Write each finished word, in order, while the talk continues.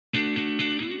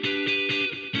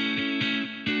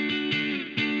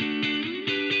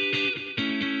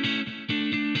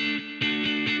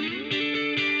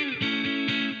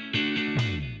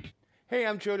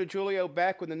I'm Joe DiGiulio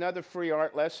back with another free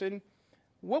art lesson.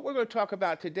 What we're going to talk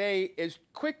about today is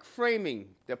quick framing,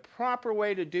 the proper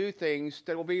way to do things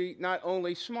that will be not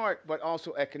only smart but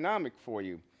also economic for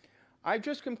you. I've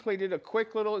just completed a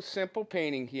quick little simple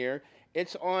painting here.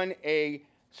 It's on a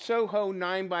Soho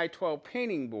 9x12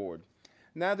 painting board.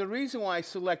 Now the reason why I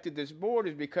selected this board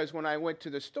is because when I went to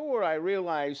the store I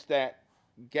realized that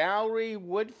gallery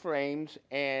wood frames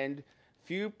and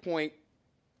viewpoint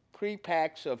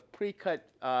pre-packs of pre-cut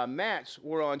mats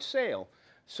were on sale.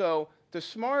 So the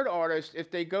smart artist,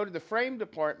 if they go to the frame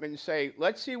department and say,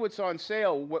 let's see what's on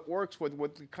sale, what works with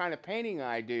the kind of painting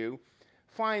I do,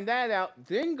 find that out,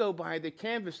 then go buy the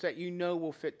canvas that you know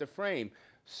will fit the frame.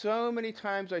 So many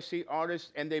times I see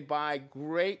artists and they buy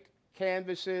great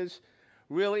canvases,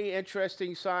 really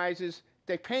interesting sizes,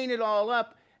 they paint it all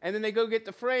up, and then they go get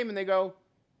the frame and they go,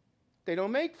 they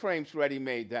don't make frames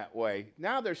ready-made that way.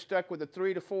 Now they're stuck with a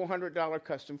 $300 to $400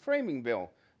 custom framing bill.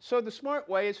 So the smart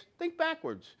way is think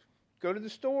backwards. Go to the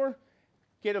store,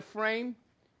 get a frame,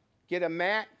 get a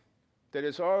mat that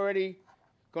is already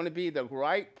going to be the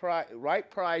right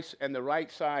price and the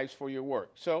right size for your work.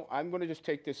 So I'm going to just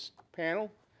take this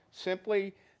panel.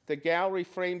 Simply, the gallery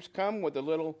frames come with a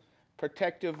little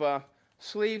protective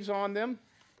sleeves on them.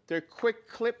 They're quick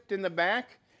clipped in the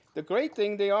back. The great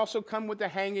thing, they also come with the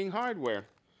hanging hardware.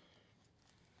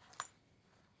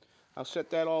 I'll set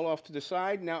that all off to the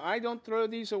side. Now, I don't throw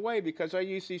these away because I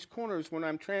use these corners when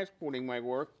I'm transporting my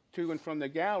work to and from the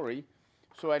gallery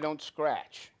so I don't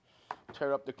scratch,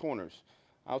 tear up the corners.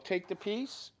 I'll take the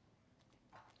piece.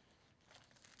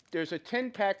 There's a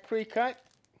 10-pack pre-cut.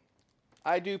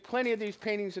 I do plenty of these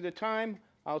paintings at a time.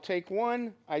 I'll take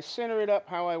one, I center it up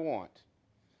how I want.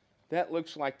 That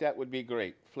looks like that would be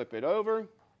great. Flip it over.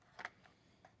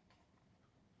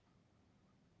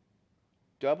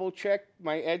 Double check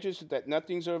my edges that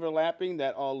nothing's overlapping.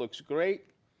 That all looks great.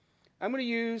 I'm going to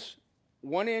use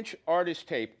 1-inch artist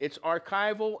tape. It's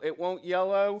archival. It won't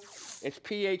yellow. It's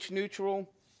pH neutral.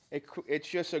 It's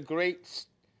just a great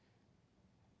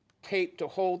tape to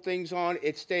hold things on.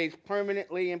 It stays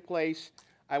permanently in place.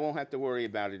 I won't have to worry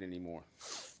about it anymore.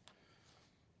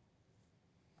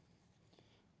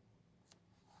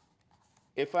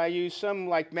 If I use some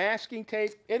like masking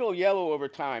tape, it'll yellow over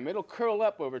time. It'll curl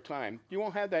up over time. You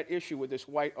won't have that issue with this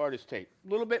white artist tape. A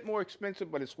little bit more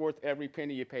expensive, but it's worth every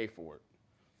penny you pay for it.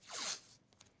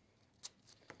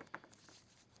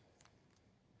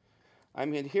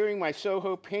 I'm adhering my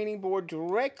Soho painting board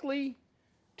directly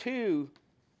to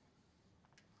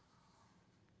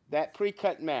that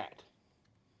pre-cut mat.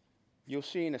 You'll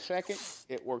see in a second,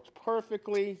 it works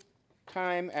perfectly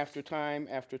time after time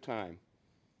after time.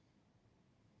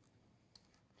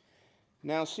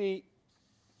 Now see,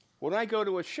 when I go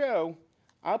to a show,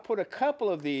 I'll put a couple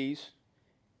of these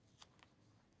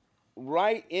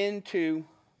right into,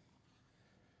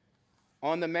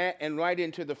 on the mat and right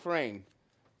into the frame.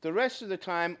 The rest of the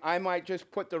time, I might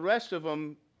just put the rest of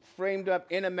them framed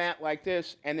up in a mat like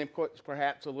this and then put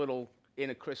perhaps a little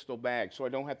in a crystal bag so I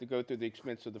don't have to go through the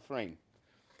expense of the frame.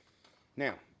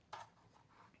 Now,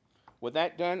 with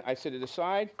that done, I set it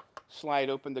aside,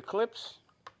 slide open the clips,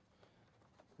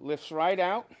 lifts right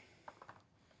out,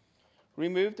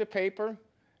 remove the paper.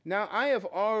 Now I have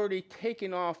already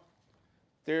taken off,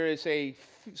 there is a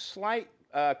slight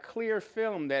clear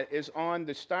film that is on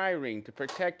the styrene to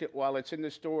protect it while it's in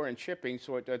the store and shipping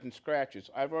so it doesn't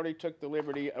scratches. I've already took the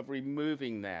liberty of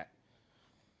removing that.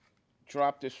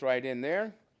 Drop this right in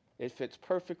there. It fits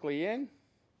perfectly in.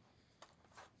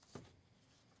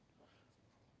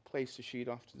 Place the sheet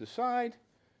off to the side.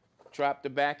 Drop the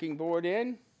backing board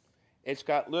in. It's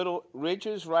got little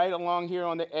ridges right along here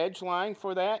on the edge line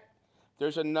for that.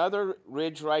 There's another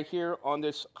ridge right here on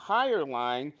this higher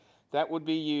line that would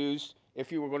be used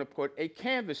if you were going to put a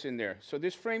canvas in there. So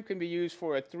this frame can be used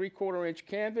for a 3/4 inch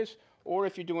canvas or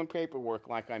if you're doing paperwork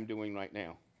like I'm doing right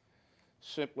now.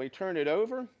 Simply turn it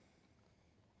over.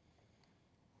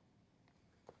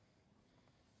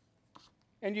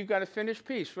 And you've got a finished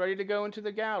piece ready to go into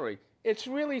the gallery. It's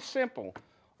really simple.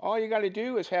 All you got to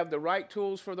do is have the right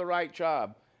tools for the right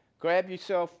job. Grab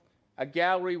yourself a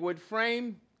gallery wood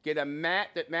frame, get a mat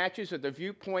that matches at the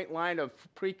viewpoint line of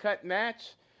pre-cut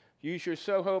mats, use your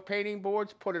Soho painting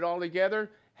boards, put it all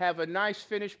together, have a nice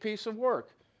finished piece of work.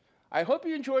 I hope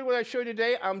you enjoyed what I showed you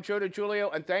today. I'm Joe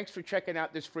DiGiulio, and thanks for checking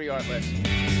out this free art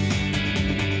lesson.